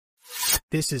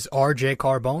This is RJ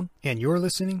Carbone, and you're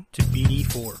listening to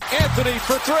BD4. Anthony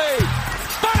for three.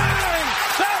 Bang!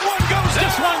 That one goes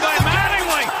this down. One by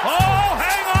Mattingly. Oh,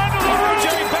 hang on to the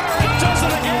RJ Barrett does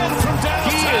it again from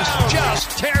downtown. He is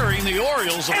just tearing the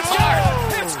Orioles apart.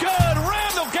 It's good. It's good.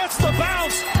 Randall gets the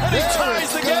bounce, and he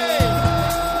ties the game.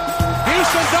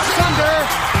 Houston ducks under.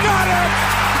 Got it.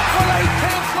 With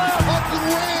 8-10 left. Up and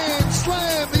ran.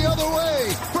 Slam the other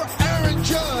way for Aaron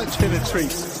Judge.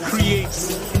 Penetrates,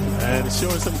 creates, and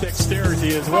showing some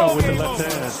dexterity as well with the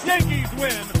left hand. Yankees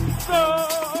win. The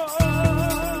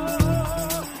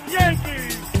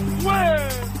Yankees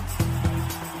win.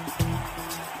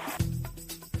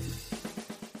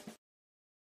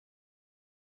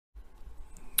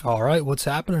 All right, what's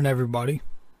happening, everybody?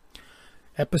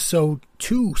 Episode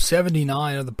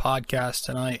 279 of the podcast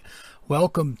tonight.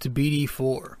 Welcome to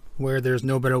BD4, where there's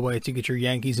no better way to get your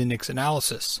Yankees and Knicks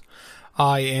analysis.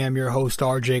 I am your host,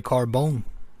 RJ Carbone.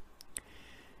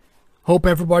 Hope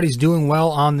everybody's doing well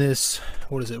on this,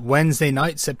 Wednesday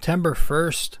night, September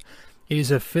 1st. It is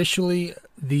officially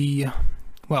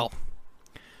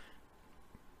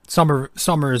summer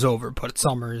is over, but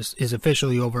summer is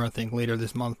officially over, I think, later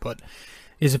this month, but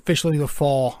is officially the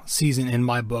fall season in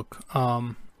my book.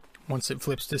 Once it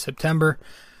flips to September,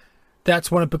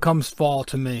 that's when it becomes fall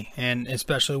to me, and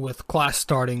especially with class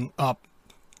starting up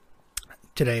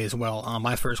today as well.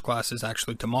 My first class is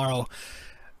actually tomorrow,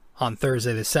 on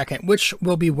Thursday the 2nd, which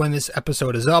will be when this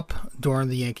episode is up during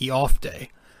the Yankee off day.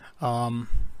 I've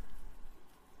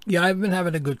been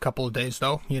having a good couple of days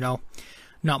though,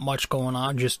 not much going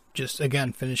on, just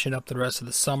again finishing up the rest of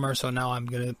the summer. So now I'm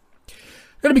gonna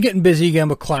be getting busy again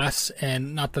with class,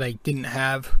 and not that I didn't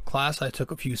have class, I took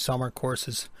a few summer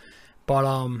courses,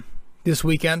 but this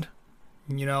weekend,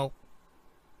 I don't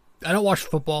watch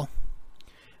football,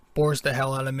 bores the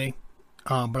hell out of me,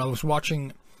 but I was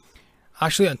watching.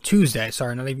 Actually, on Tuesday,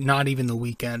 sorry, not even the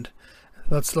weekend.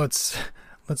 Let's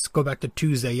go back to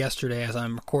Tuesday, yesterday, as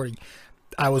I'm recording.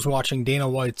 I was watching Dana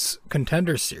White's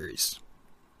Contender Series,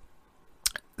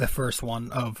 the first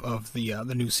one of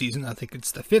the new season. I think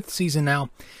it's the 5th season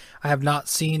now. I have not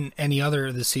seen any other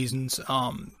of the seasons,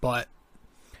 but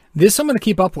this I'm going to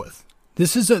keep up with.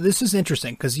 This is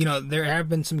interesting because there have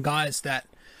been some guys that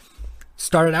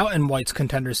started out in White's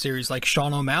Contender Series, like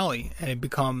Sean O'Malley, and had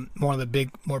become one of the big,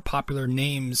 more popular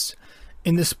names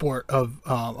in the sport of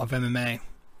MMA.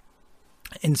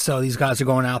 And so these guys are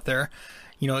going out there.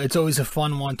 It's always a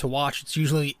fun one to watch. It's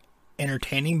usually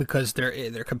entertaining because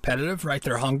they're competitive, right?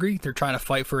 They're hungry. They're trying to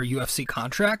fight for a UFC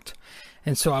contract.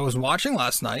 And so I was watching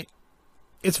last night.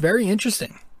 It's very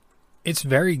interesting. It's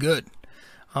very good.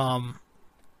 4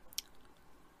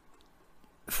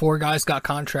 guys got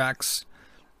contracts.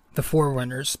 The 4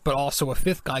 winners, but also a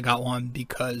 5th guy got one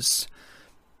because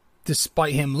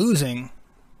despite him losing,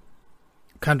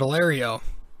 Candelario,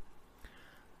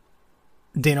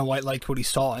 Dana White liked what he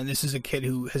saw, and this is a kid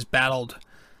who has battled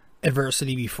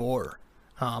adversity before,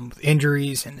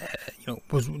 injuries, and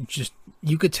was just,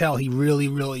 you could tell he really,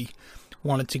 really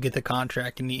wanted to get the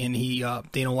contract, and he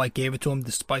Dana White gave it to him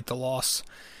despite the loss.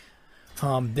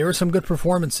 There were some good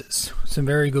performances, some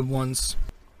very good ones.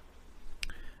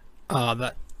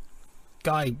 That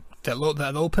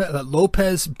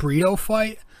Lopez Brito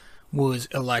fight was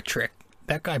electric.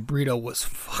 That guy Brito was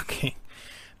fucking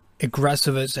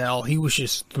aggressive as hell. He was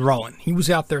just throwing. He was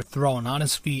out there throwing on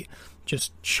his feet,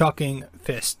 just chucking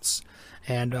fists.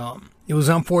 And it was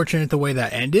unfortunate the way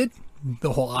that ended,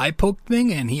 the whole eye poke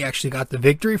thing, and he actually got the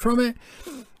victory from it.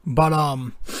 But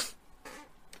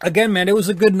again, man, it was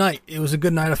a good night. It was a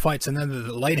good night of fights. And then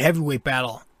the light heavyweight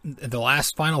battle, the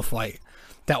last final fight,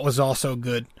 that was also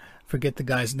good. Forget the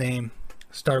guy's name.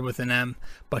 Started with an M,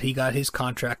 but he got his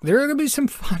contract. There are going to be some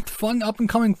fun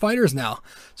up-and-coming fighters now.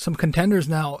 Some contenders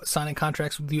now signing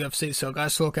contracts with the UFC, so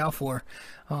guys to look out for.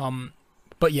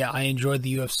 But yeah, I enjoyed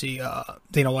the UFC,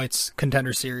 Dana White's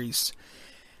Contender Series.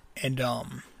 And I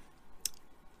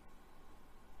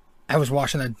was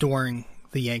watching that during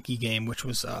the Yankee game, which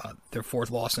was their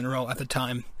 4th loss in a row at the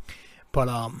time. But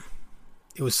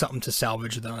it was something to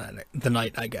salvage the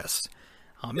night, I guess.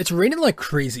 It's raining like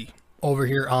crazy over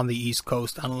here on the East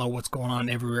Coast. I don't know what's going on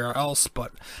everywhere else,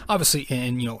 but obviously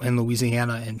in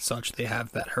Louisiana and such, they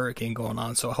have that hurricane going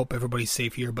on. So I hope everybody's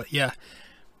safe here. But yeah,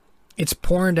 it's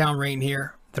pouring down rain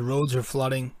here. The roads are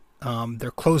flooding. They're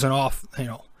closing off,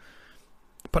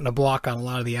 putting a block on a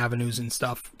lot of the avenues and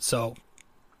stuff. So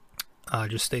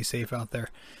just stay safe out there.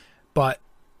 But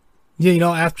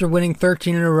after winning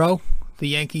 13 in a row, the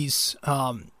Yankees,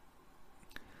 the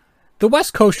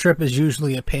West Coast trip is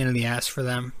usually a pain in the ass for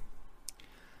them.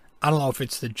 I don't know if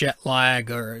it's the jet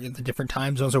lag or the different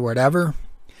time zones or whatever,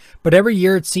 But every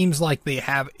year it seems like they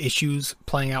have issues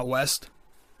playing out west.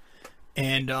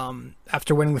 And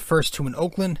after winning the first 2 in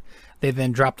Oakland, they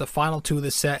then dropped the final 2 of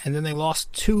the set, and then they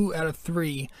lost 2 out of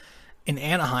 3 in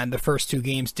Anaheim. The first 2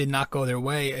 games did not go their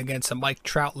way against a Mike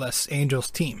Troutless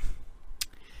Angels team.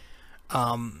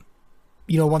 One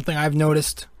thing I've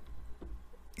noticed,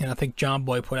 and I think John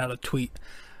Boy put out a tweet,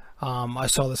 I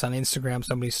saw this on Instagram,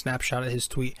 somebody snapshotted his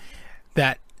tweet,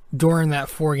 that during that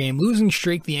 4-game losing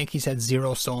streak, the Yankees had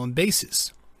 0 stolen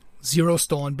bases. 0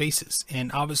 stolen bases.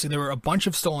 And obviously there were a bunch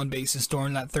of stolen bases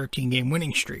during that 13-game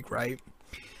winning streak, right?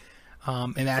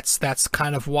 And that's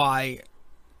kind of why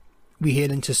we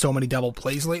hit into so many double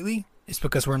plays lately. It's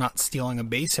because we're not stealing a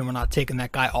base and we're not taking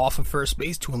that guy off of first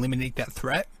base to eliminate that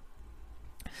threat.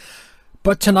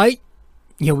 But tonight,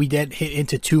 we did hit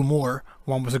into 2 more.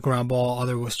 One was a ground ball,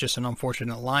 other was just an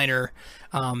unfortunate liner.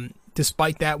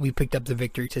 Despite that, we picked up the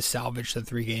victory to salvage the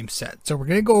 3-game set. So we're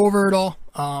going to go over it all.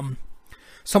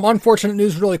 Some unfortunate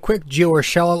news really quick. Gio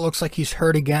Urshela looks like he's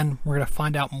hurt again. We're going to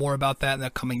find out more about that in the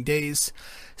coming days.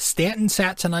 Stanton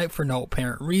sat tonight for no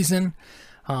apparent reason.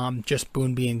 Just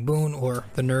Boone being Boone, or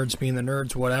the nerds being the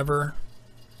nerds, whatever.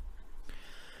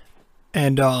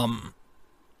 And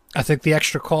I think the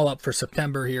extra call-up for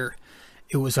September here,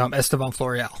 it was Estevan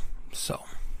Florial. So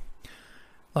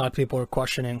a lot of people are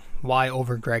questioning why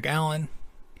over Greg Allen.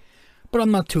 But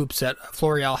I'm not too upset.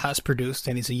 Florial has produced,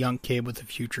 and he's a young kid with a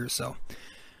future, so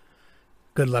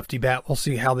good lefty bat. We'll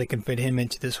see how they can fit him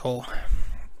into this whole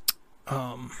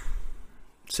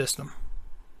system.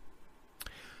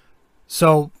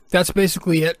 So that's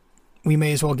basically it. We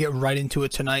may as well get right into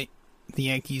it tonight. The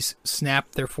Yankees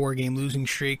snap their 4-game losing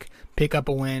streak, pick up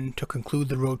a win to conclude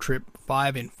the road trip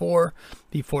 5-4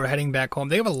 before heading back home.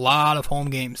 They have a lot of home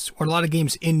games, or a lot of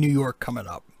games in New York coming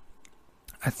up.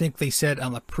 I think they said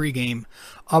on the pregame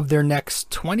of their next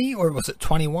 20, or was it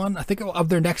 21? I think of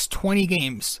their next 20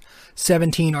 games,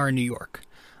 17 are in New York.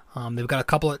 They've got a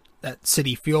couple at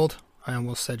Citi Field. I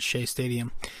almost said Shea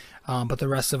Stadium. But the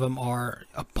rest of them are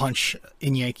a bunch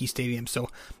in Yankee Stadium. So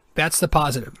that's the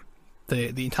positive.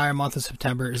 The entire month of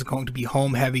September is going to be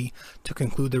home heavy to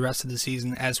conclude the rest of the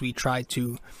season as we try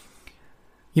to,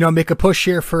 make a push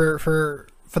here for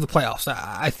the playoffs.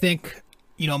 I think,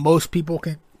 most people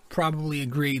can probably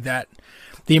agree that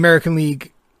the American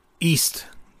League East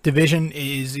division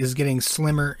is getting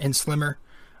slimmer and slimmer.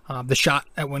 The shot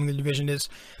at winning the division is.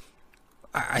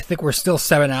 I think we're still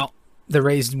 7 out. The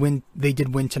Rays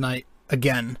did win tonight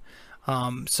again.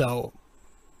 So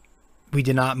we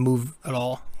did not move at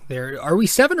all there. Are we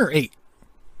 7 or 8?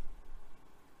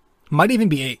 Might even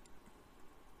be 8.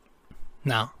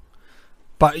 No.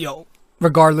 But,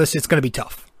 regardless, it's going to be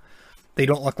tough. They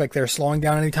don't look like they're slowing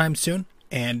down anytime soon.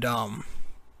 And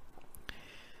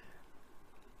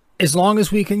as long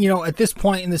as we can, at this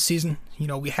point in the season,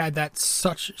 we had that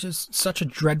such a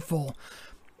dreadful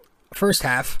first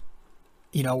half,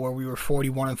 where we were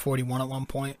 41-41 at one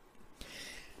point.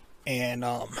 And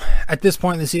at this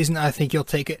point in the season, I think you'll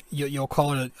take it. You'll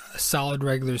call it a solid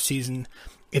regular season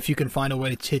if you can find a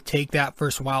way to take that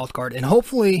first wild card. And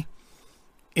hopefully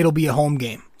it'll be a home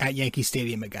game at Yankee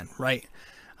Stadium again, right?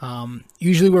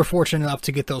 Usually we're fortunate enough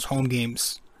to get those home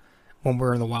games when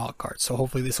we're in the wild card. So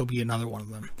hopefully this will be another one of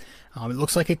them. It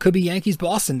looks like it could be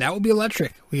Yankees-Boston. That would be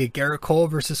electric. We get Garrett Cole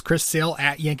versus Chris Sale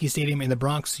at Yankee Stadium in the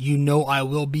Bronx. I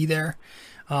will be there.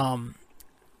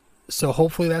 So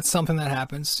hopefully that's something that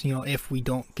happens, if we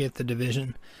don't get the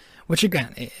division. Which,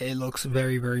 again, it looks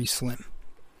very, very slim,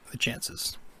 the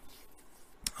chances.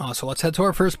 So let's head to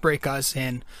our first break, guys.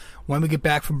 And when we get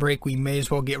back from break, we may as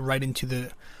well get right into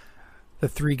the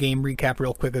 3-game recap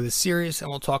real quick of this series, and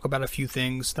we'll talk about a few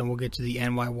things. Then we'll get to the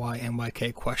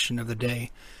NYK question of the day,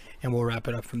 and we'll wrap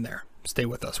it up from there. Stay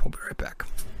with us. We'll be right back.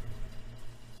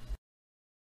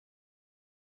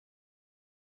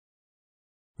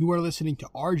 You are listening to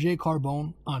RJ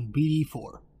Carbone on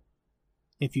BD4.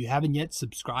 If you haven't yet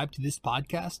subscribed to this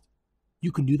podcast,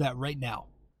 you can do that right now.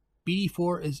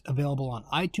 BD4 is available on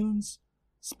iTunes,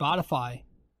 Spotify,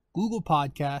 Google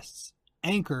Podcasts,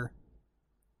 Anchor,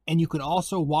 and you can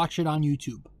also watch it on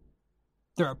YouTube.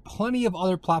 There are plenty of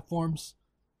other platforms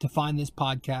to find this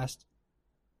podcast.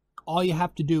 All you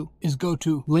have to do is go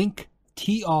to linktr.ee/RJ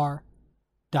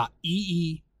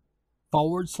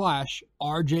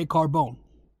Carbone.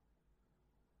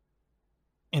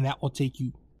 And that will take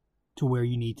you to where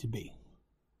you need to be.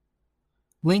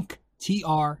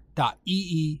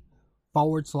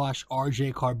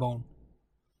 linktr.ee/RJ Carbone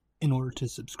in order to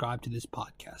subscribe to this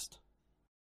podcast.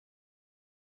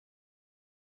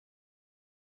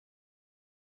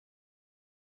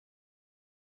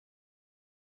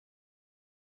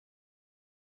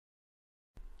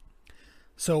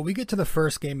 So we get to the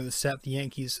first game of the set. The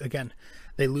Yankees, again,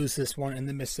 they lose this one in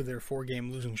the midst of their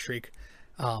 4-game losing streak.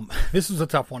 This was a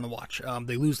tough one to watch.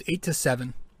 They lose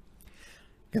 8-7.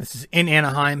 This is in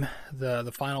Anaheim,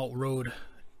 the final road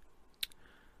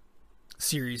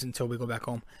series until we go back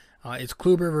home. It's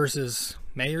Kluber versus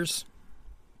Meyers.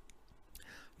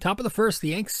 Top of the first, the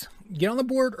Yanks get on the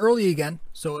board early again,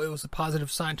 so it was a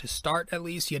positive sign to start at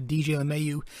least. You had DJ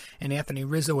LeMahieu and Anthony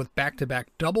Rizzo with back-to-back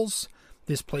doubles.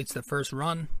 This plates the first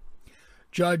run.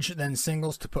 Judge then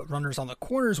singles to put runners on the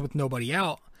corners with nobody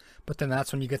out, but then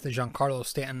that's when you get the Giancarlo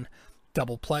Stanton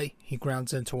double play. He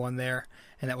grounds into one there,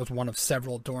 and that was one of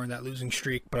several during that losing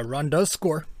streak, but a run does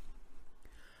score.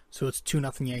 So it's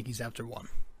 2-0 Yankees after 1.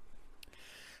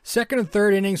 Second and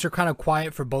third innings are kind of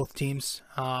quiet for both teams,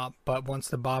 but once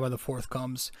the bottom of the fourth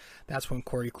comes, that's when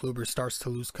Corey Kluber starts to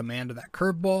lose command of that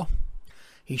curveball.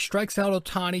 He strikes out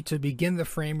Ohtani to begin the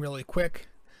frame really quick,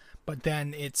 but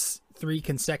then it's 3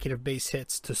 consecutive base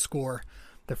hits to score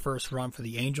the first run for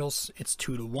the Angels. It's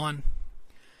 2-1.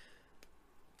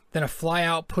 Then a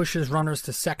flyout pushes runners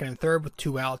to second and third with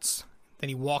 2 outs. Then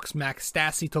he walks Max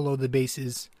Stassi to load the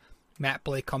bases. Matt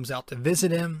Blake comes out to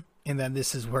visit him, and then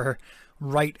this is where,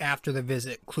 right after the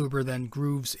visit, Kluber then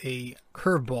grooves a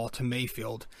curveball to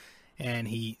Mayfield, and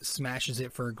he smashes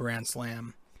it for a grand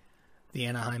slam. The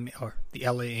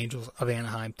LA Angels of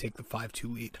Anaheim take the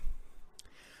 5-2 lead.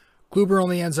 Kluber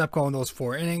only ends up going those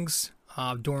 4 innings.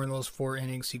 During those 4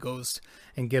 innings, he goes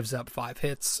and gives up 5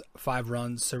 hits, 5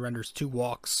 runs, surrenders 2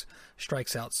 walks,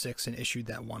 strikes out 6, and issued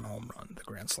that 1 home run, the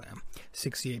grand slam.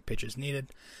 68 pitches needed.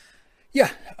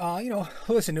 Yeah,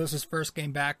 listen, it was his first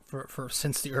game back for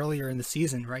since the earlier in the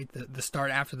season, right? The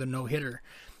start after the no-hitter.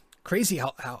 Crazy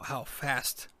how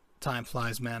fast time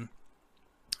flies, man.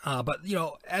 But,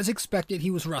 as expected, he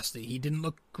was rusty. He didn't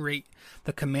look great.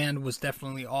 The command was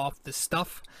definitely off. The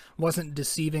stuff wasn't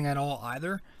deceiving at all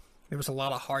either. There was a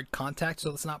lot of hard contact,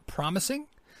 so it's not promising.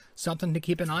 Something to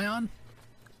keep an eye on.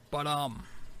 But,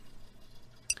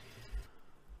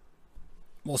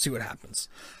 we'll see what happens.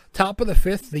 Top of the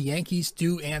 5th, the Yankees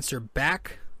do answer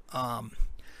back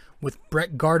with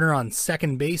Brett Gardner on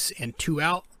second base and 2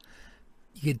 out.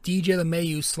 You get DJ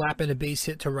LeMahieu slapping a base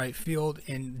hit to right field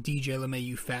in DJ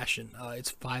LeMahieu fashion.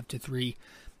 It's 5-3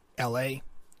 LA.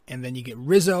 And then you get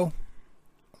Rizzo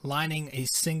lining a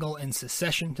single in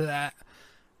succession to that.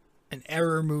 An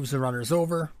error moves the runners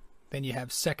over. Then you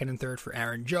have second and third for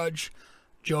Aaron Judge.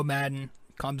 Joe Madden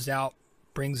comes out,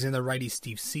 brings in the righty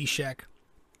Steve Cishek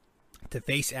to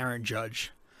face Aaron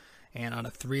Judge. And on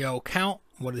a 3-0 count,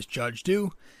 what does Judge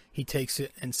do? He takes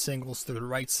it and singles to the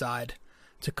right side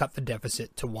to cut the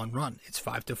deficit to 1 run. It's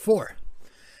 5-4.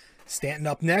 Stanton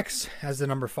up next as the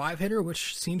number 5 hitter,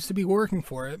 which seems to be working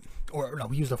for it. Or no,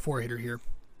 we used a 4 hitter here.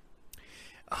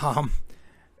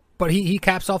 But he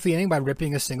caps off the inning by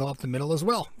ripping a single up the middle as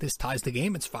well. This ties the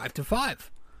game. It's 5-5.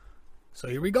 So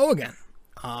here we go again.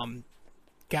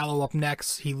 Gallo up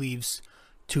next. He leaves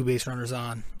 2 base runners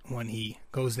on when he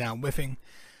goes down whiffing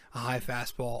a high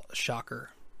fastball.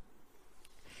 Shocker.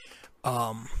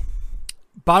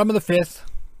 Bottom of the 5th,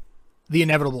 the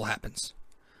inevitable happens.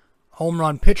 Home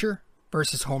run pitcher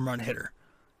versus home run hitter.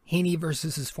 Heaney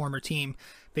versus his former team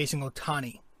facing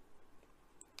Ohtani.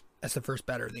 That's the first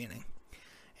batter of the inning.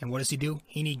 And what does he do?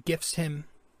 Heaney gifts him,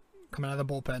 coming out of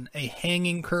the bullpen, a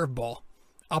hanging curveball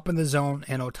up in the zone,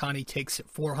 and Ohtani takes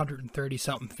it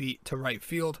 430-something feet to right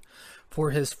field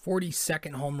for his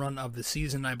 42nd home run of the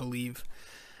season, I believe,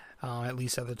 at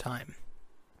least at the time.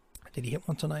 Did he hit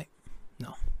one tonight?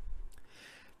 No.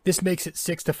 This makes it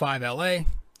 6-5 LA.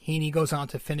 Heaney goes on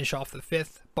to finish off the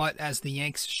 5th, but as the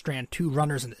Yanks strand 2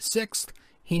 runners in the 6th,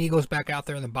 Heaney goes back out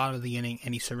there in the bottom of the inning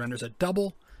and he surrenders a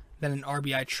double, then an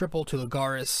RBI triple to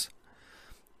Lagares.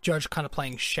 Judge kind of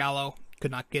playing shallow,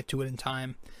 could not get to it in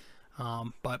time,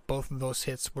 but both of those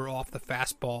hits were off the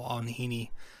fastball on Heaney,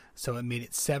 so it made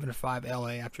it 7-5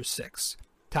 LA after 6.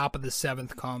 Top of the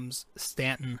 7th comes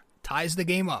Stanton, ties the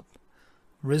game up.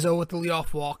 Rizzo with the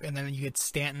leadoff walk, and then you get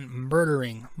Stanton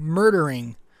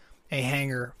murdering a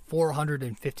hanger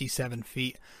 457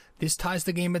 feet. This ties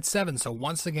the game at 7, so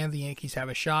once again the Yankees have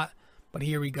a shot, but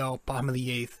here we go, bottom of the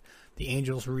 8th. The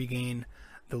Angels regain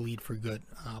the lead for good.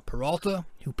 Peralta,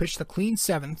 who pitched the clean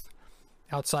 7th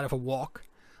outside of a walk,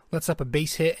 lets up a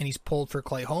base hit, and he's pulled for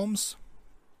Clay Holmes,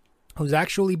 who's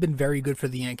actually been very good for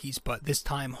the Yankees, but this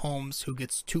time Holmes, who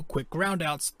gets 2 quick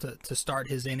groundouts to start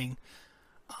his inning,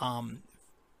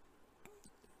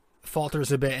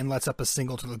 falters a bit and lets up a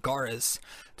single to Lagares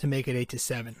to make it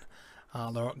 8-7.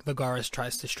 Lagares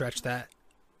tries to stretch that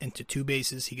into 2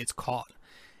 bases. He gets caught,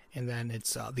 and then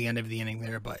it's the end of the inning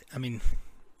there. But,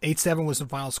 8-7 was the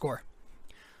final score.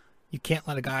 You can't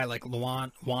let a guy like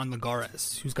Juan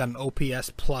Lagares, who's got an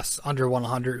OPS plus under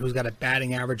 100, who's got a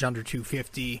batting average under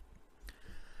 250.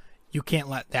 You can't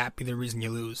let that be the reason you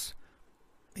lose.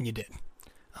 And you did.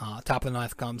 Top of the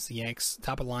ninth comes the Yanks.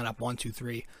 Top of the lineup,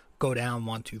 1-2-3. Go down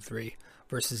 1-2-3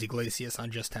 versus Iglesias on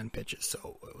just 10 pitches.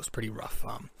 So it was pretty rough.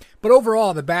 But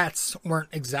overall, the bats weren't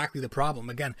exactly the problem.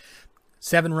 Again,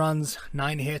 7 runs,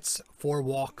 9 hits, 4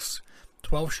 walks,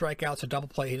 12 strikeouts, a double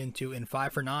play hit into, and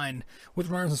 5 for 9 with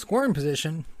runners in scoring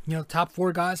position. You know, top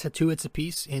 4 guys had 2 hits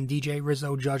apiece in DJ,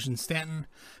 Rizzo, Judge, and Stanton.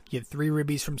 You had 3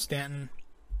 ribbies from Stanton.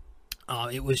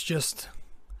 It was just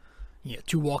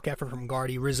 2 walk effort from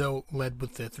Gardy. Rizzo led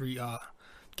with the 3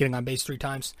 getting on base 3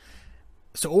 times.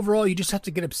 So overall, you just have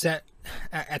to get upset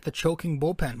at the choking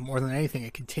bullpen more than anything.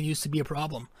 It continues to be a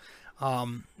problem.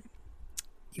 You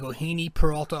go Heaney,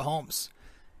 Peralta, Holmes.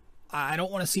 I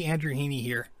don't want to see Andrew Heaney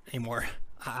here anymore.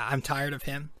 I'm tired of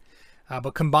him.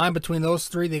 But combined between those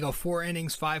 3, they go 4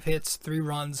 innings, 5 hits, 3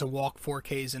 runs, a walk, 4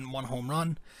 Ks, and 1 home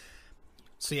run.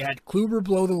 So you had Kluber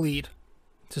blow the lead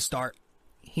to start.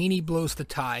 Heaney blows the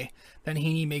tie. Then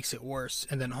Heaney makes it worse.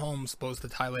 And then Holmes blows the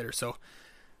tie later. So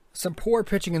some poor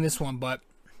pitching in this one. But,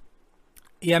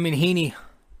 yeah, I mean, Heaney,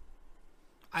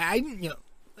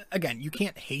 again, you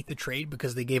can't hate the trade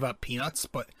because they gave up peanuts.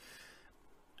 But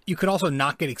you could also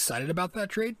not get excited about that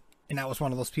trade. And that was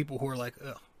one of those people who were like,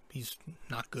 ugh, he's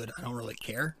not good. I don't really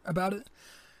care about it.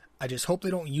 I just hope they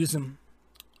don't use him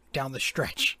down the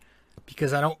stretch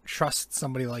because I don't trust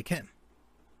somebody like him.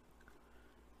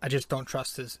 I just don't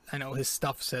trust his. I know his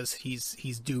stuff says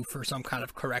he's due for some kind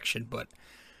of correction, but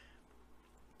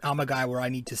I'm a guy where I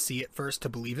need to see it first to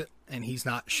believe it, and he's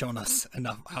not shown us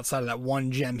enough outside of that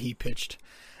one gem he pitched.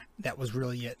 That was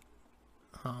really it.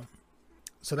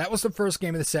 So that was the first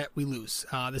game of the set. We lose.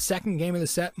 The second game of the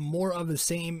set, more of the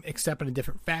same, except in a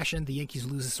different fashion. The Yankees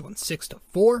lose this one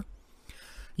 6-4.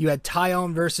 You had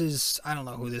Taillon versus, I don't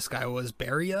know who this guy was,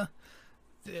 Barria.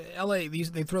 LA,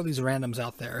 they throw these randoms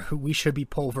out there who we should be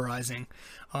pulverizing.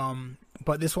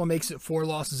 But this one makes it 4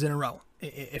 losses in a row.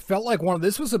 It felt like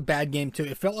this was a bad game too.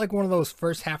 It felt like one of those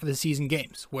first half of the season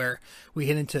games where we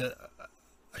hit into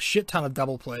a shit ton of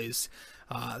double plays,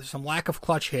 some lack of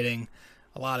clutch hitting,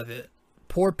 a lot of it.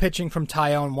 Poor pitching from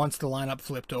Taillon once the lineup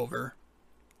flipped over.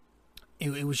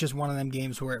 It was just one of them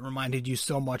games where it reminded you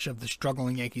so much of the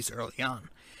struggling Yankees early on.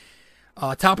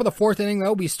 Top of the 4th inning,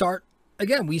 though, we start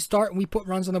and we put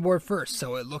runs on the board first,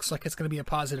 so it looks like it's going to be a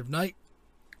positive night.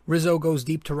 Rizzo goes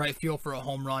deep to right field for a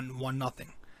home run, 1-0.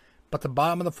 But the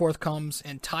bottom of the 4th comes,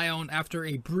 and Taillon, after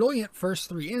a brilliant first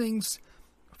 3 innings,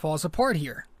 falls apart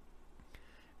here.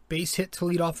 Base hit to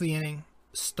lead off the inning,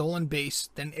 stolen base,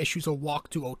 then issues a walk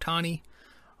to Ohtani.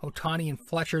 Ohtani and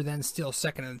Fletcher then steal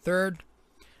 2nd and 3rd.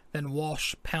 Then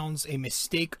Walsh pounds a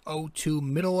mistake 0-2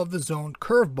 middle of the zone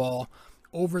curveball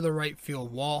over the right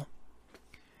field wall.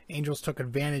 Angels took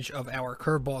advantage of our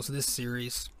curveballs this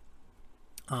series.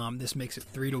 This makes it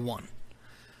 3-1.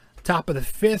 Top of the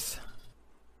 5th,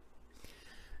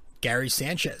 Gary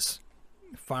Sanchez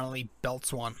finally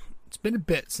belts one. It's been a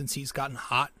bit since he's gotten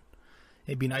hot.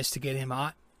 It'd be nice to get him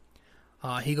hot.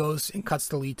 He goes and cuts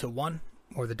the lead to 1,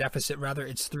 or the deficit rather.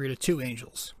 It's 3-2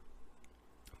 Angels.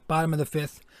 Bottom of the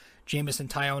 5th, Jameson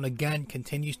Taillon again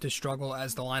continues to struggle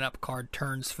as the lineup card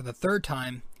turns for the 3rd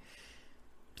time.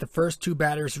 The first 2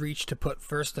 batters reach to put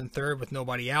 1st and 3rd with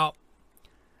nobody out.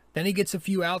 Then he gets a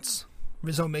few outs.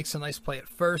 Rizzo makes a nice play at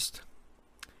 1st.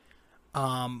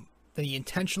 Then he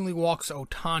intentionally walks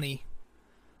Ohtani,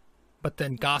 but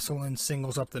then Gosselin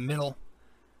singles up the middle.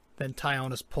 Then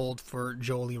Taillon is pulled for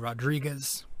Joely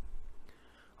Rodriguez.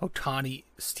 Ohtani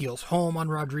steals home on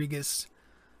Rodriguez.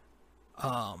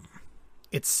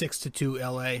 It's 6-2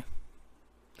 LA.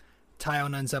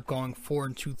 Taillon ends up going 4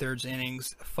 2/3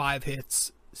 innings, 5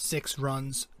 hits, 6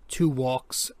 runs, 2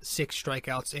 walks, 6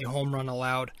 strikeouts, a home run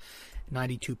allowed,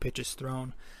 92 pitches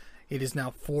thrown. It is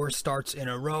now 4 starts in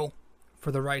a row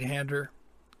for the right-hander,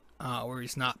 where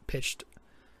he's not pitched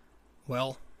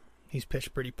well. He's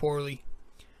pitched pretty poorly.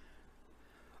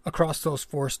 Across those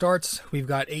 4 starts, we've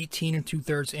got 18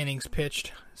 2/3 innings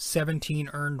pitched, 17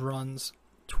 earned runs,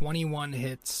 21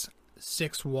 hits,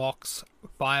 6 walks,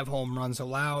 5 home runs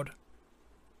allowed.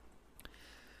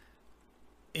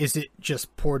 Is it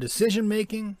just poor decision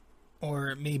making,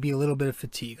 or maybe a little bit of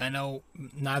fatigue? I know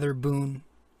neither Boone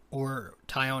or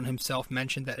Taillon himself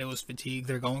mentioned that it was fatigue.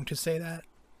 They're going to say that,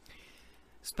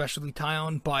 especially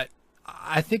Taillon, but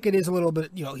I think it is a little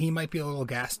bit, he might be a little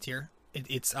gassed here.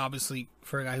 It's obviously,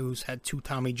 for a guy who's had 2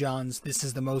 Tommy Johns, this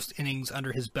is the most innings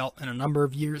under his belt in a number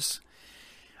of years.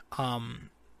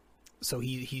 So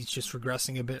he's just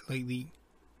regressing a bit lately.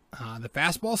 The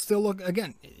fastball still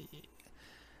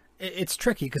it's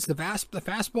tricky because the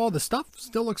fastball, the stuff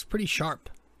still looks pretty sharp.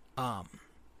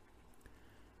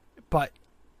 But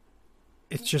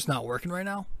it's just not working right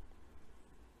now.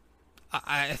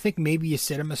 I think maybe you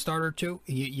sit him a start or two.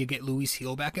 You get Luis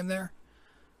Gil back in there.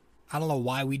 I don't know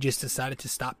why we just decided to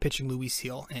stop pitching Luis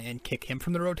Gil and kick him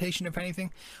from the rotation, if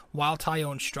anything. While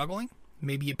Taillon's struggling,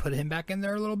 maybe you put him back in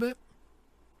there a little bit.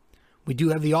 We do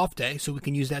have the off day, so we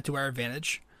can use that to our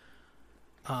advantage.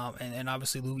 And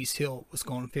obviously Luis Gil was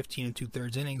going 15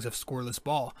 2/3 innings of scoreless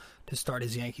ball to start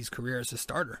his Yankees career as a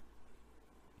starter.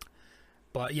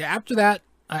 But yeah, after that,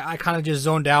 I kind of just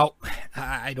zoned out.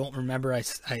 I don't remember. I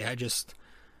just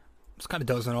was kind of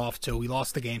dozing off till we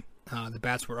lost the game. The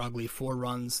bats were ugly, 4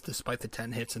 runs despite the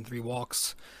 10 hits and 3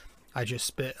 walks. I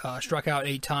just struck out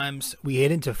 8 times. We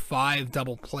hit into 5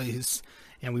 double plays,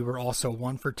 and we were also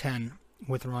 1 for 10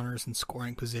 with runners in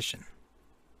scoring position.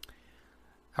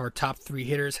 Our top 3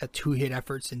 hitters had 2 hit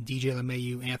efforts in DJ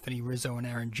LeMahieu, Anthony Rizzo, and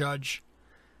Aaron Judge.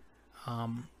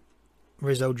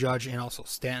 Rizzo, Judge, and also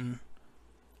Stanton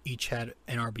each had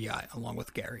an RBI along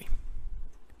with Gary.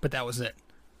 But that was it.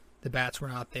 The bats were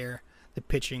not there. The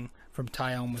pitching from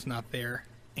Taillon was not there.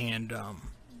 And,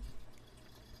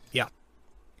 yeah.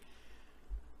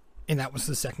 And that was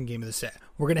the second game of the set.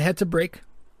 We're going to head to break.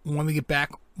 When we get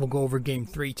back, we'll go over game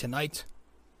 3 tonight.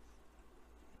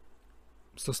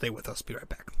 So stay with us. Be right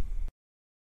back.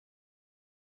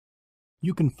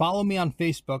 You can follow me on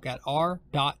Facebook at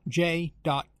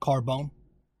r.j.carbone.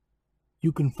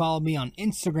 You can follow me on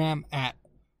Instagram at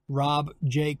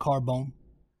robjcarbone.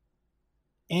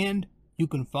 And you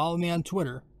can follow me on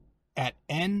Twitter at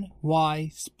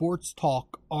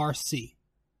nysportstalkrc.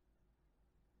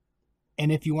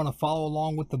 And if you want to follow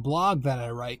along with the blog that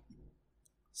I write,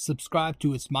 subscribe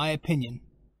to It's My Opinion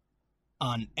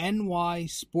on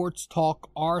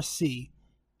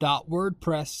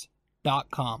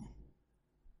nysportstalkrc.wordpress.com.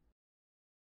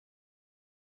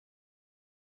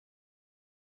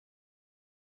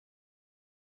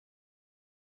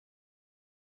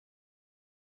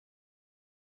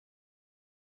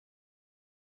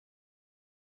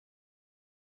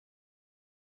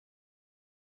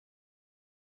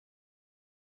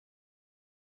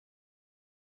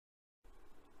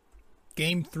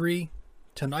 Game 3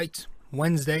 tonight,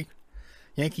 Wednesday.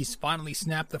 Yankees finally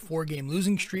snap the 4-game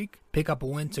losing streak, pick up a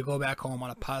win to go back home on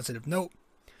a positive note.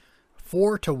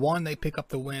 4-1, they pick up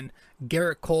the win.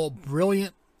 Gerrit Cole,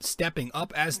 brilliant, stepping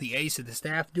up as the ace of the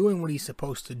staff, doing what he's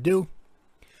supposed to do.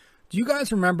 Do you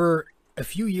guys remember a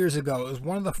few years ago, it was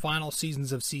one of the final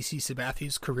seasons of CC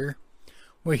Sabathia's career,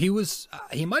 where he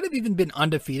might have even been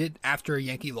undefeated after a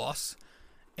Yankee loss,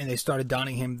 and they started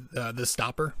donning him the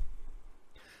stopper.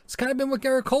 It's kind of been what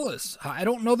Gerrit Cole is. I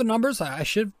don't know the numbers. I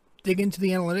should dig into the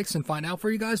analytics and find out for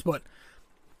you guys, but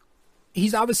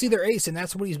he's obviously their ace, and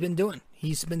that's what he's been doing.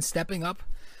 He's been stepping up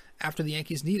after the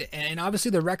Yankees need it. And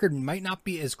obviously the record might not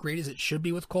be as great as it should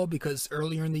be with Cole, because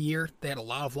earlier in the year they had a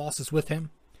lot of losses with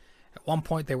him. At one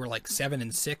point they were like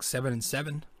 7-6,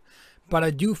 7-7. But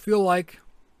I do feel like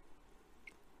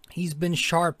he's been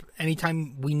sharp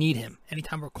anytime we need him.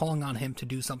 Anytime we're calling on him to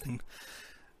do something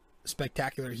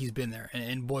spectacular, he's been there,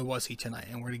 and boy was he tonight,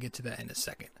 and we're going to get to that in a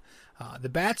second. The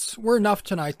bats were enough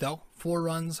tonight, though. 4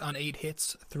 runs on 8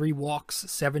 hits, 3 walks,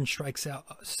 7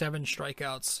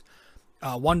 strikeouts,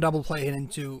 1 double play hit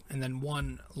into, and then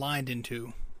 1 lined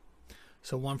into.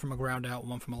 So 1 from a ground out,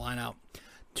 1 from a line out.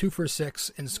 2 for 6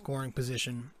 in scoring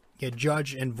position. You had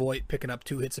Judge and Voit picking up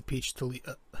 2 hits apiece to lead,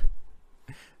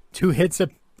 2 hits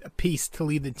apiece to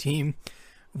lead the team.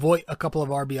 Voit a couple of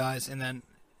RBIs, and then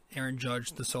Aaron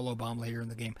Judge, the solo bomb later in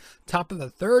the game. Top of the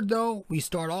third, though, we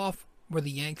start off where the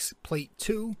Yanks plate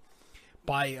 2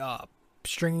 by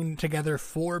stringing together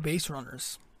 4 base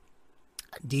runners.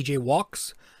 DJ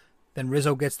walks, then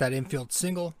Rizzo gets that infield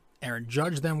single. Aaron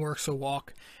Judge then works a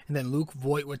walk, and then Luke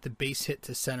Voit with the base hit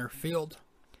to center field.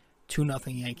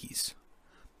 2-0 Yankees.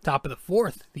 Top of the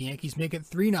fourth, the Yankees make it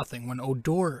 3-0 when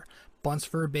Odor bunts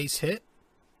for a base hit.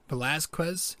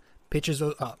 Velazquez pushes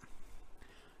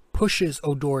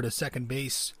Odor to second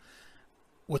base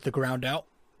with the ground out.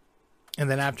 And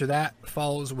then after that,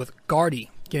 follows with Gardy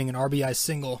getting an RBI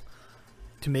single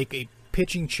to make a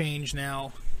pitching change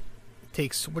now.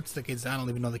 Takes, what's the kid's, I don't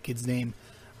even know the kid's name.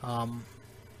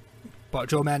 But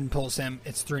Joe Madden pulls him.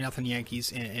 It's 3-0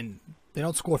 Yankees, and they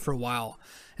don't score for a while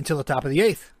until the top of the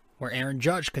 8th, where Aaron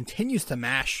Judge continues to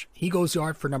mash. He goes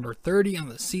yard for number 30 on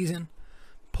the season,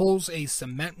 pulls a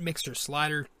cement mixer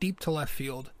slider deep to left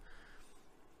field,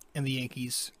 and the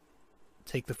Yankees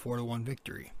take the 4-1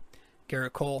 victory.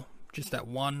 Gerrit Cole, just that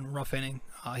 1 rough inning.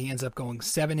 He ends up going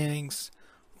 7 innings,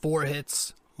 4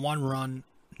 hits, 1 run,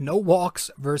 no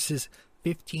walks versus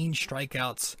 15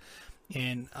 strikeouts.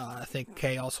 And I think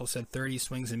Kay also said 30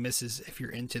 swings and misses if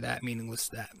you're into that meaningless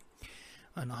stat.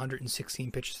 On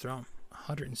 116 pitches thrown.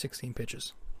 116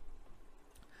 pitches.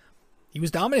 He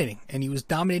was dominating, and he was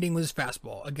dominating with his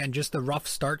fastball. Again, just the rough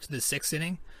start to the 6th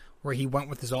inning where he went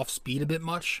with his off speed a bit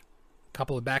much. A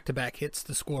couple of back-to-back hits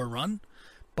to score a run.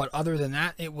 But other than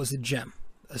that, it was a gem.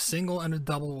 A single and a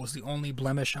double was the only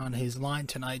blemish on his line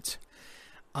tonight.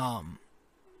 You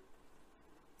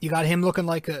got him looking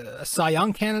like a Cy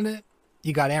Young candidate.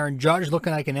 You got Aaron Judge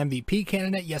looking like an MVP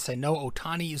candidate. Yes, I know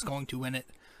Ohtani is going to win it,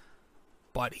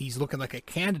 but he's looking like a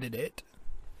candidate.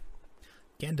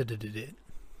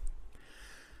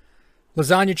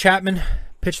 Lasagna Chapman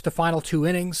pitched the final 2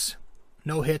 innings.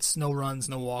 No hits, no runs,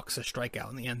 no walks, a strikeout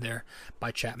in the end there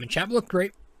by Chapman. Chapman looked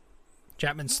great.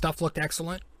 Chapman's stuff looked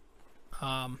excellent.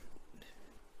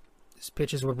 His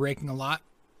pitches were breaking a lot.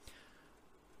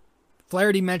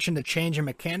 Flaherty mentioned a change in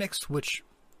mechanics, which,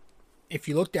 if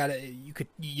you looked at it,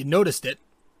 you noticed it.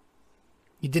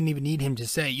 You didn't even need him to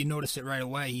say. You noticed it right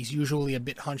away. He's usually a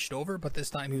bit hunched over, but this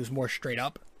time he was more straight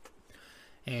up.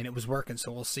 And it was working,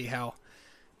 so we'll see how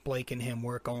Blake and him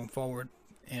work going forward.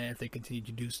 And if they continue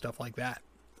to do stuff like that.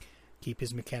 Keep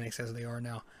his mechanics as they are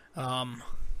now.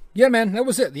 Yeah, man, that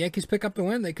was it. The Yankees pick up the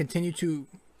win. They continue to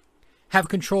have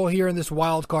control here in this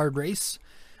wild card race.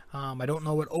 I don't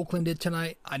know what Oakland did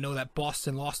tonight. I know that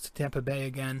Boston lost to Tampa Bay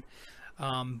again.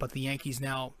 But the Yankees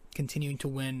now continuing to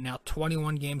win. Now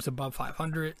 21 games above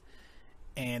 500.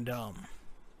 And,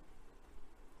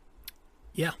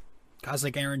 yeah, guys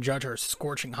like Aaron Judge are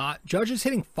scorching hot. Judge is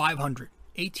hitting 500,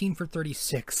 18 for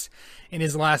 36 in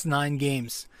his last 9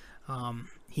 games.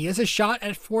 He has a shot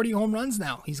at 40 home runs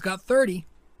now. He's got 30.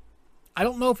 I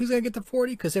don't know if he's going to get to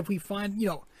 40 because if we find,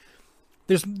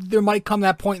 there might come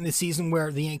that point in the season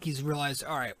where the Yankees realize,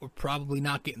 all right, we're probably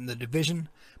not getting the division,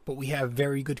 but we have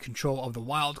very good control of the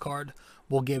wild card.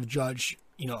 We'll give Judge,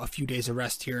 a few days of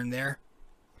rest here and there.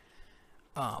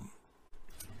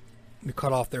 We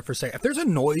cut off there for a second. If there's a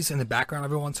noise in the background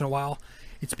every once in a while,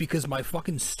 it's because my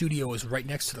fucking studio is right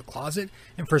next to the closet,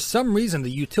 and for some reason the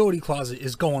utility closet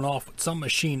is going off with some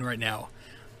machine right now.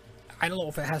 I don't know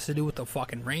if it has to do with the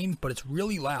fucking rain, but it's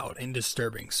really loud and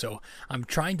disturbing. So I'm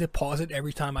trying to pause it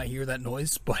every time I hear that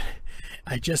noise, but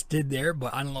I just did there,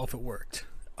 but I don't know if it worked.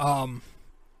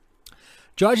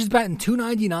 Judge is batting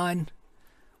 .299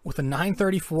 with a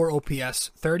 .934 OPS,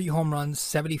 30 home runs,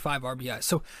 75 RBI.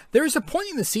 So there's a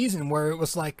point in the season where it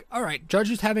was like, all right,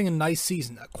 Judge is having a nice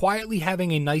season, quietly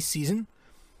having a nice season,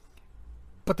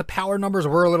 but the power numbers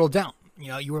were a little down.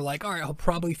 You were like, all right, he'll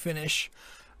probably finish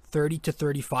 30 to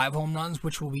 35 home runs,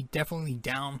 which will be definitely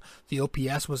down. The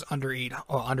OPS was under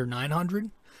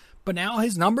 900. But now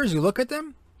his numbers, you look at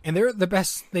them, and they're the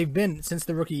best they've been since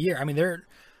the rookie year. I mean,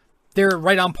 they're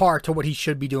right on par to what he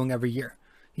should be doing every year.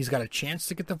 He's got a chance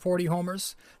to get the 40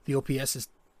 homers. The OPS is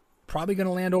probably going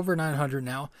to land over 900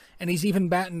 now, and he's even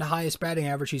batting the highest batting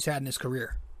average he's had in his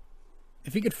career.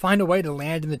 If he could find a way to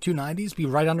land in the 290s, be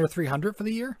right under 300 for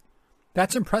the year,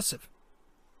 that's impressive.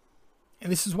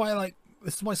 And this is why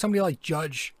somebody like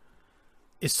Judge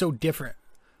is so different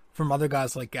from other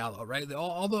guys like Gallo, right?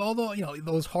 Although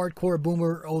those hardcore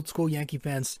boomer old school Yankee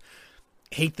fans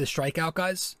hate the strikeout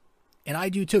guys, and I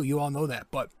do too. You all know that.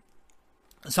 But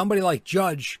somebody like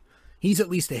Judge, he's at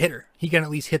least a hitter. He can at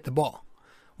least hit the ball.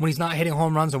 When he's not hitting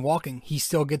home runs and walking, he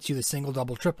still gets you the single,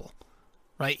 double, triple,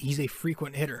 right? He's a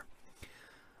frequent hitter.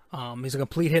 He's a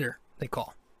complete hitter, they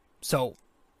call. So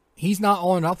he's not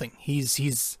all or nothing.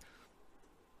 He's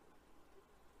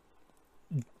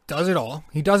does it all.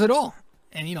 He does it all.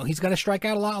 And, he's going to strike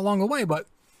out a lot along the way, but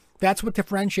that's what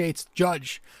differentiates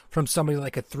Judge from somebody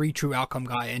like a 3 true outcome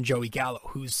guy and Joey Gallo,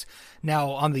 who's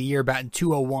now on the year batting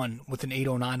 .201 with an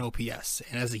 .809 OPS.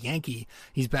 And as a Yankee,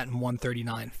 he's batting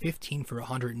 .139, 15 for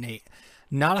 108.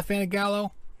 Not a fan of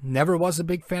Gallo. Never was a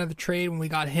big fan of the trade when we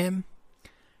got him.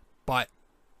 But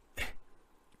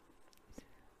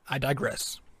I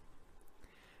digress.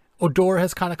 Odor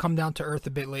has kind of come down to earth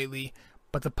a bit lately.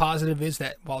 But the positive is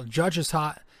that while Judge is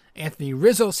hot, Anthony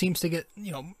Rizzo seems to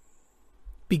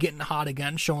be getting hot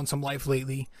again, showing some life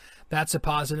lately. That's a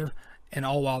positive. And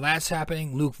all while that's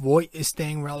happening, Luke Voit is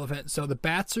staying relevant. So the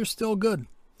bats are still good.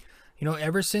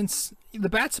 Ever since the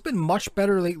bats have been much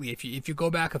better lately. If you go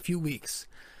back a few weeks,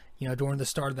 during the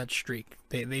start of that streak,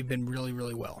 they've been really,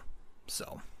 really well.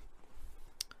 So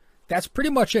that's pretty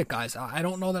much it, guys. I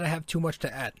don't know that I have too much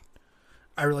to add.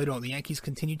 I really don't. The Yankees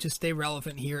continue to stay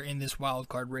relevant here in this wild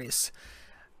card race.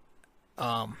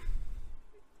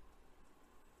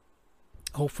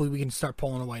 Hopefully we can start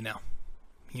pulling away now.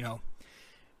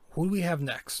 Who do we have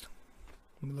next?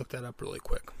 Let me look that up really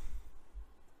quick.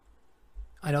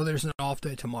 I know there's an off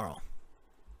day tomorrow.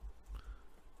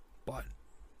 But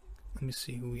let me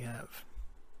see who we have.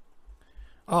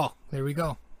 Oh, there we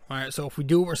go. All right, so if we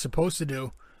do what we're supposed to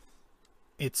do,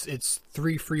 it's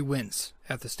 3 free wins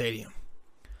at the stadium.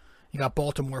 You got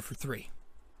Baltimore for 3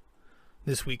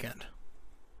 this weekend.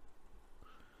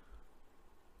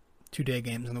 2-day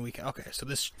games on the weekend. Okay, so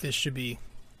this should be...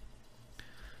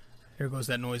 Here goes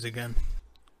that noise again.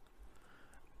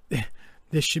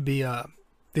 This should be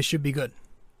good.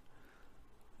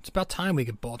 It's about time we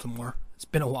get Baltimore. It's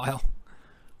been a while.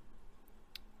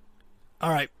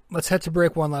 All right, let's head to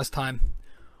break one last time.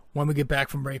 When we get back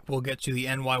from break, we'll get to the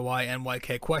NYY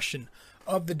NYK question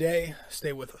of the day.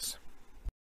 Stay with us.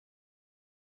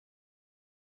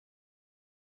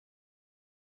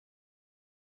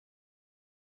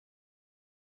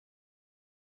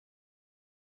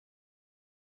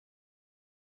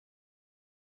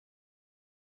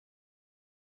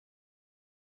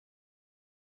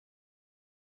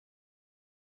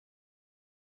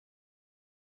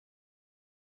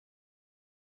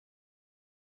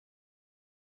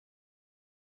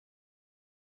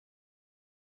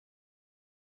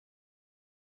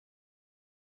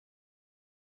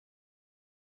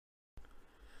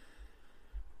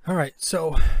 All right,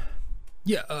 so,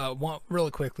 yeah,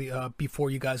 really quickly, before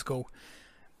you guys go...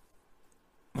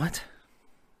 What?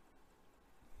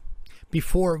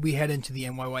 Before we head into the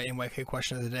NYY NYK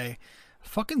question of the day, I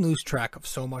fucking lose track of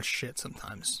so much shit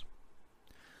sometimes.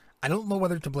 I don't know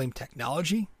whether to blame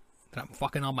technology, that I'm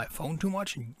fucking on my phone too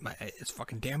much, and it's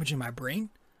fucking damaging my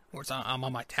brain, or I'm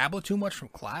on my tablet too much from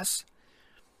class,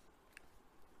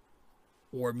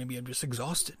 or maybe I'm just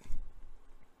exhausted.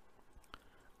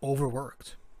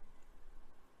 Overworked.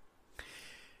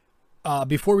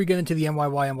 Before we get into the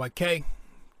NYY NYK,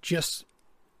 just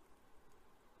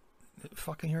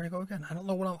fucking here I go again. I don't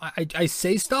know what I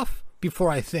say stuff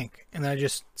before I think, and then I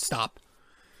just stop.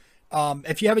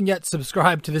 If you haven't yet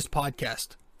subscribed to this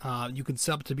podcast, you can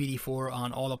sub to BD4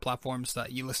 on all the platforms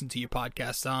that you listen to your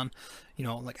podcasts on. You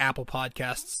know, like Apple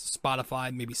Podcasts,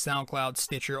 Spotify, maybe SoundCloud,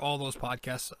 Stitcher, all those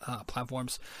podcast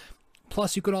platforms.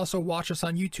 Plus, you could also watch us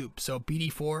on YouTube. So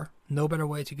BD4, no better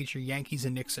way to get your Yankees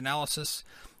and Knicks analysis.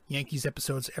 Yankees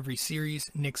episodes every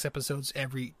series, Knicks episodes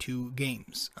every 2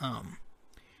 games.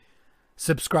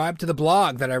 Subscribe to the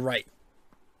blog that I write.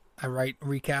 I write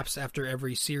recaps after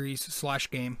every series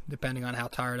 / game, depending on how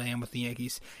tired I am with the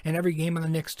Yankees, and every game on the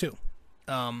Knicks too.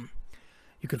 You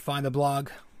can find the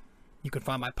blog, you can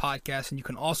find my podcast, and you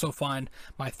can also find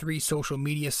my 3 social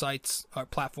media sites or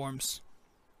platforms: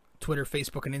 Twitter,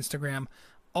 Facebook, and Instagram.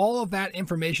 All of that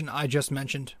information I just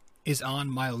mentioned is on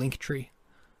my Linktree.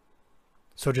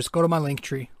 So just go to my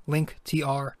Linktree,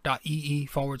 linktr.ee/RJ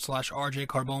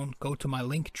Carbone. Go to my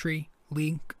Linktree,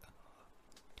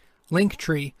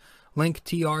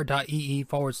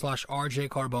 linktr.ee/RJ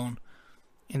Carbone,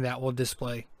 and that will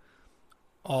display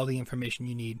all the information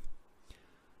you need,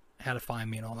 how to find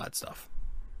me and all that stuff.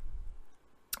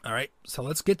 All right, so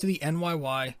let's get to the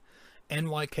NYY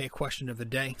NYK question of the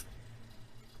day.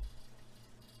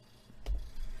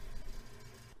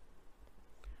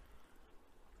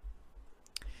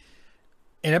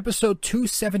 In episode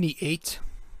 278,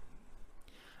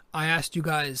 I asked you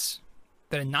guys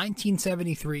that in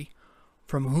 1973,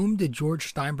 from whom did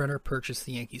George Steinbrenner purchase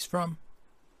the Yankees from?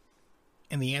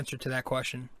 And the answer to that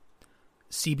question,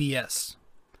 CBS.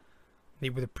 They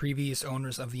were the previous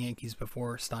owners of the Yankees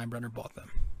before Steinbrenner bought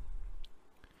them.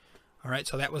 All right,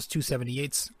 so that was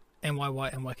 278's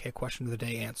NYY NYK question of the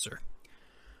day answer.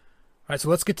 All right, so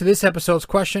let's get to this episode's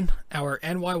question. Our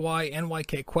NYY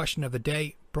NYK question of the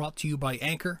day, brought to you by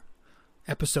Anchor,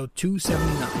 episode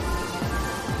 279.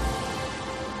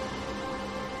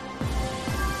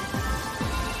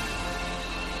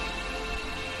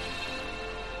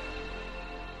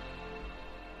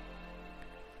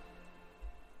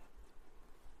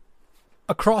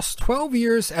 Across 12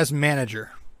 years as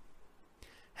manager,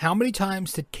 how many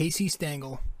times did Casey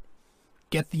Stengel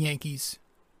get the Yankees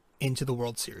into the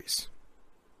World Series?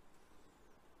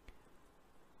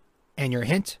 And your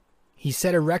hint, he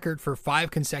set a record for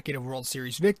 5 consecutive World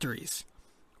Series victories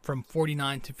from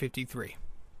 49 to 53.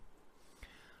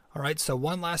 All right, so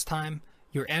one last time,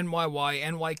 your NYY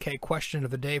NYK question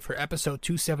of the day for episode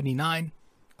 279.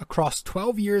 Across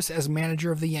 12 years as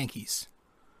manager of the Yankees,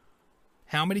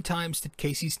 how many times did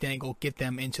Casey Stengel get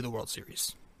them into the World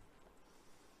Series?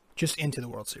 Just into the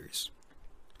World Series.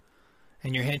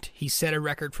 And your hint, he set a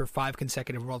record for 5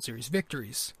 consecutive World Series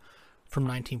victories from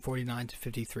 1949 to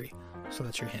 53. So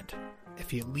that's your hint.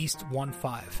 If he at least won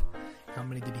 5, how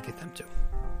many did he get them to?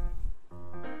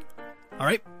 All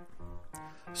right.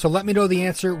 So let me know the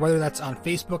answer, whether that's on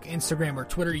Facebook, Instagram, or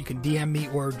Twitter. You can DM me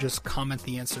or just comment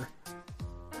the answer.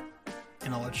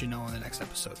 And I'll let you know in the next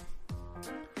episode.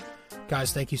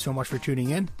 Guys, thank you so much for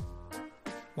tuning in.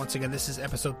 Once again, this is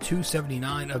episode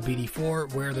 279 of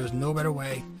BD4, where there's no better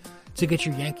way to get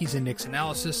your Yankees and Knicks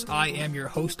analysis. I am your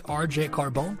host, RJ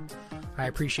Carbone. I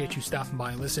appreciate you stopping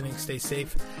by and listening. Stay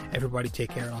safe. Everybody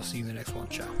take care, and I'll see you in the next one.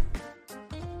 Ciao.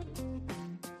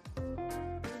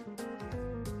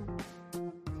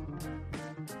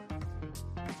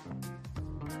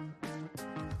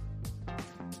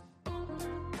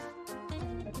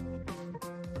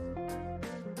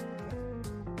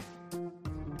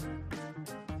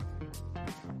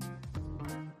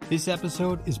 This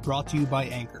episode is brought to you by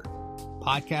Anchor,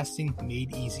 podcasting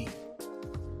made easy.